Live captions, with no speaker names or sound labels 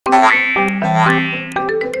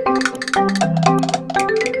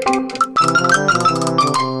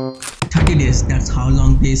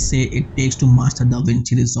they say it takes to master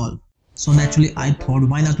DaVinci Resolve. So naturally I thought,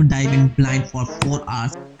 why not to dive in blind for 4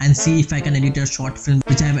 hours and see if I can edit a short film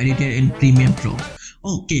which I have edited in Premiere Pro.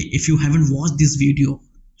 Okay, if you haven't watched this video,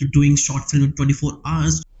 you're doing short film in 24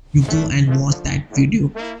 hours, you go and watch that video.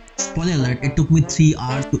 Spoiler alert, it took me 3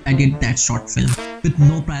 hours to edit that short film with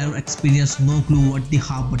no prior experience, no clue what the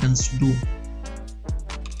half buttons do.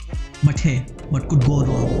 But hey, what could go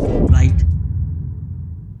wrong, right?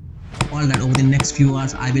 Alright, over the next few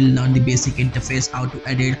hours I will learn the basic interface, how to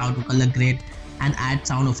edit, how to color grade and add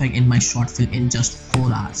sound effect in my short film in just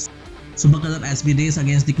 4 hours. So buckle up as we race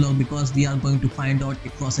against the clock, because we are going to find out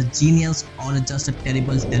it was a genius or just a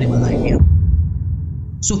terrible idea.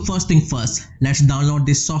 So first thing first, let's download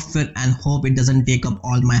this software and hope it doesn't take up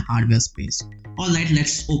all my hardware space. Alright,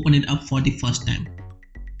 let's open it up for the first time.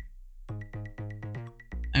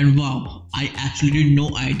 And wow, I absolutely no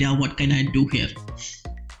idea what can I do here.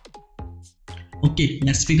 Okay,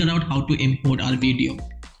 let's figure out how to import our video.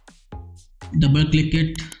 Double click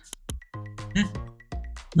it.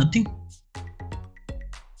 Nothing.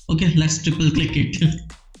 Okay, let's triple click it.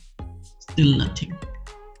 Still nothing.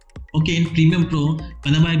 Okay, in Premiere Pro,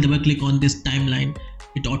 whenever I double click on this timeline,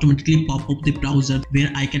 it automatically pop up the browser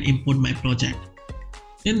where I can import my project.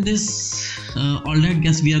 In this, alright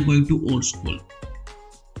guys, we are going to old school.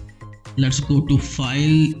 Let's go to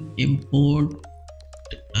File, Import,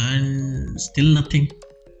 and still nothing.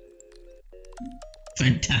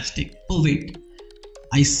 Fantastic. Oh wait,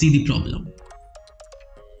 I see the problem.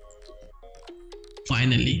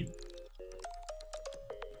 Finally.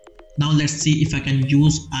 Now let's see if I can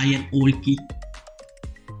use I and Alt key.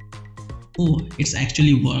 Oh, it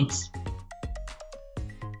actually works.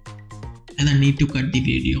 And I need to cut the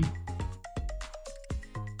video.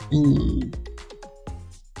 Oh,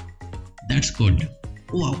 that's good.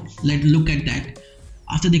 Wow, let's look at that.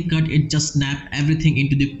 After the cut, it just snapped everything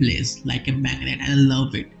into the place like a magnet, and I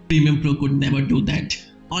love it. Premiere Pro could never do that.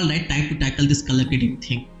 Alright, time to tackle this color grading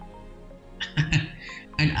thing.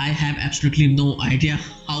 And I have absolutely no idea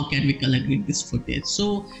how can we color grade this footage.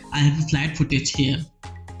 So I have a flat footage here.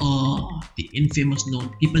 Oh, the infamous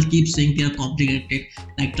note. People keep saying they are complicated,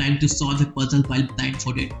 like trying to solve a puzzle while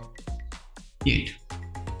blindfolded. Yet.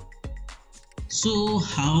 So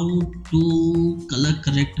how to color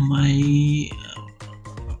correct my...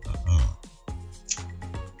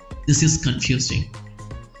 This is confusing.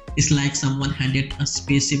 It's like someone handed a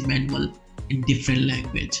basic manual in different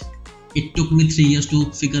language. It took me 3 years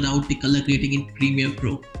to figure out the color grading in Premiere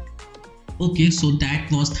Pro. Okay, so that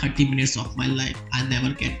was 30 minutes of my life I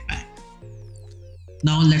never get back.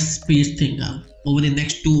 Now let's speed things up. Over the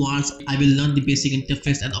next 2 hours, I will learn the basic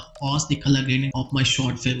interface and of course the color grading of my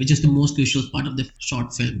short film, which is the most crucial part of the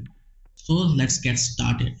short film. So let's get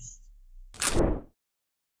started.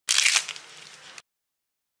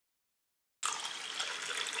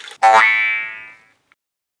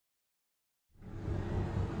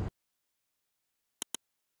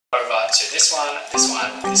 Over to this one,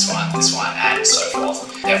 and so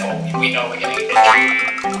forth. Therefore, we know we're getting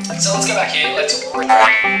it. So let's go back here, let's record,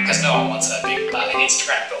 because no one wants a big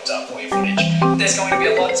Instagram filter for your footage. There's going to be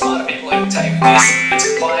a lot of smarter people who tell you this. It's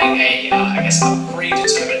applying a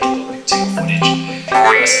predetermined look to your footage.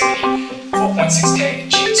 USB 4.6K,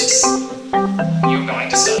 Jesus. You're going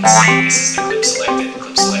to start seeing this is the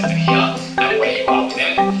clip selected here, and where you are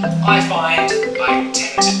within. I find I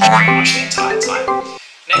tend to pretty much the entire time.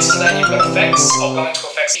 Next to that, you've got effects. I'll go into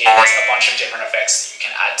effects here. There's a bunch of different effects that you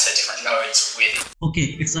can add to different nodes with. Okay,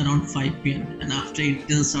 it's around 5 PM and after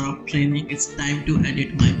intense sort of training, it's time to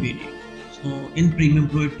edit my video. So in Premiere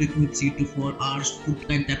Pro, it took me 3 to 4 hours to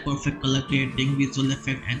get that perfect color grading, visual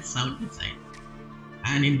effect and sound design.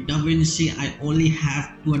 And in DaVinci, I only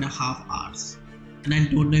have 2.5 hours. And I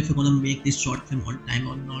don't know if I'm gonna make this short film on time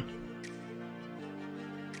or not.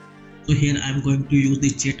 So here I'm going to use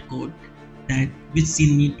the cheat code that which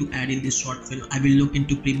scene need to add in this short film. I will look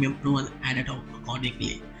into Premiere Pro and add it out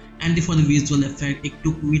accordingly. And for the visual effect, it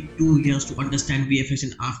took me 2 years to understand VFX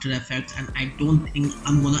in After Effects, and I don't think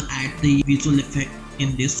I'm gonna add the visual effect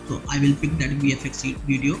in this. So I will pick that VFX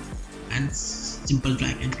video and simple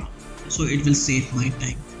drag and drop. So it will save my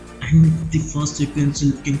time. And the first sequence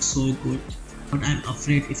is looking so good, but I'm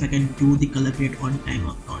afraid if I can do the color grade on time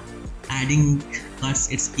or not. Adding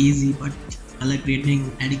cuts, it's easy, but color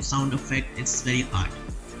grading, adding sound effect, it's very hard.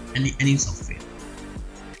 Any software.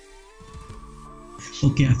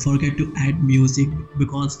 Okay, I forget to add music,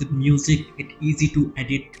 because with music it's easy to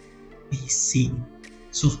edit the scene.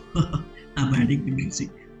 So I'm adding the music.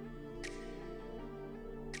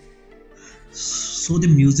 So the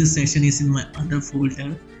music session is in my other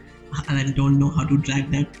folder and I don't know how to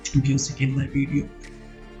drag that music in my video.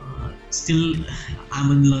 still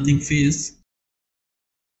I'm in learning phase.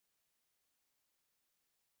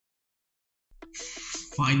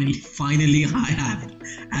 Finally I have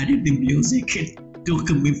added the music. It took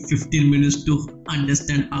me 15 minutes to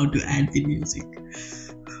understand how to add the music.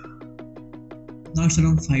 Now it's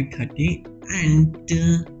around 5:30 and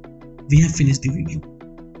we have finished the video.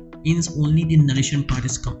 Means only the narration part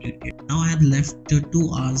is completed. Now I have left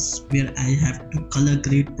 2 hours where I have to color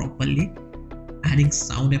grade properly, adding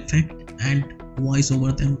sound effect and voice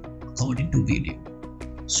over them according to video.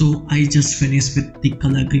 So I just finished with the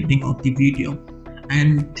color grading of the video,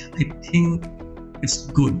 and I think it's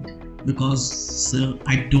good because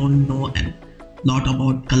I don't know a lot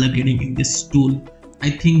about color grading in this tool.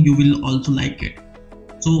 I think you will also like it.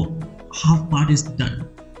 So half part is done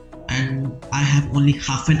and I have only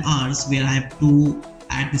half an hour where I have to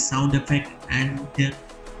add the sound effect and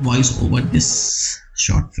voice over this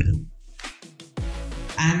short film.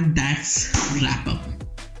 And that's wrap up.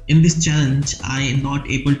 In this challenge I am not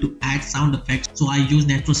able to add sound effects, so I use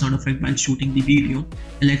natural sound effect while shooting the video.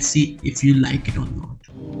 Let's see if you like it or not.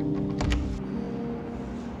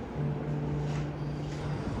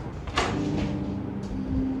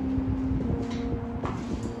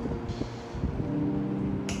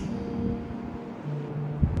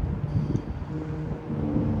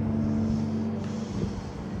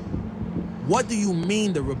 What do you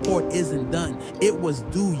mean the report isn't done? It was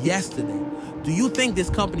due yesterday. Do you think this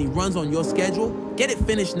company runs on your schedule? Get it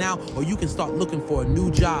finished now or you can start looking for a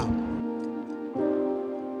new job.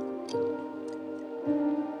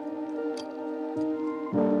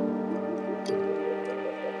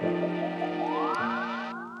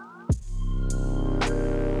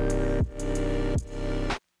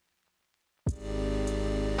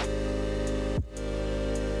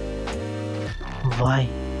 Why?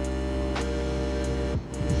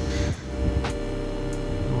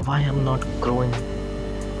 Why I'm not growing?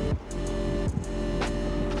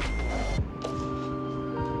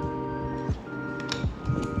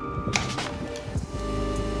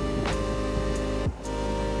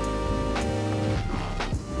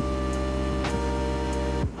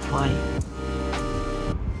 Why?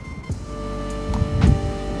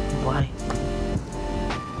 Why?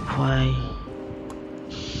 Why?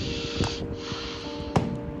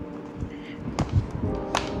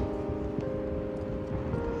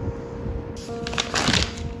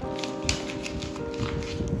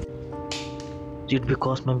 Is it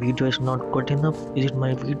because my video is not good enough? Is it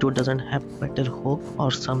my video doesn't have better hook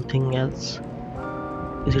or something else?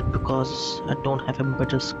 Is it because I don't have a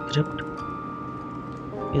better script?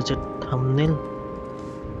 Is it thumbnail?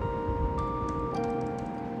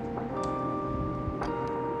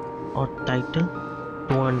 Or title?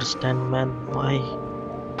 Don't understand, man, why?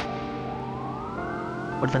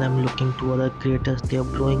 But when I'm looking to other creators, they are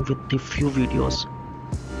blowing with the few videos.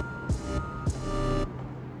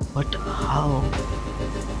 But how?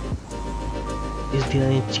 Is there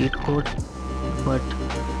any cheat code? But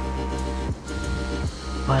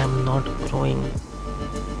why I'm not growing?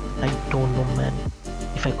 I don't know, man,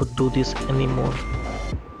 if I could do this anymore.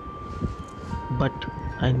 But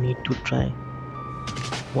I need to try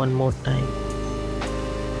one more time.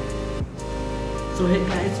 So hey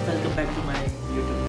guys, welcome back to my YouTube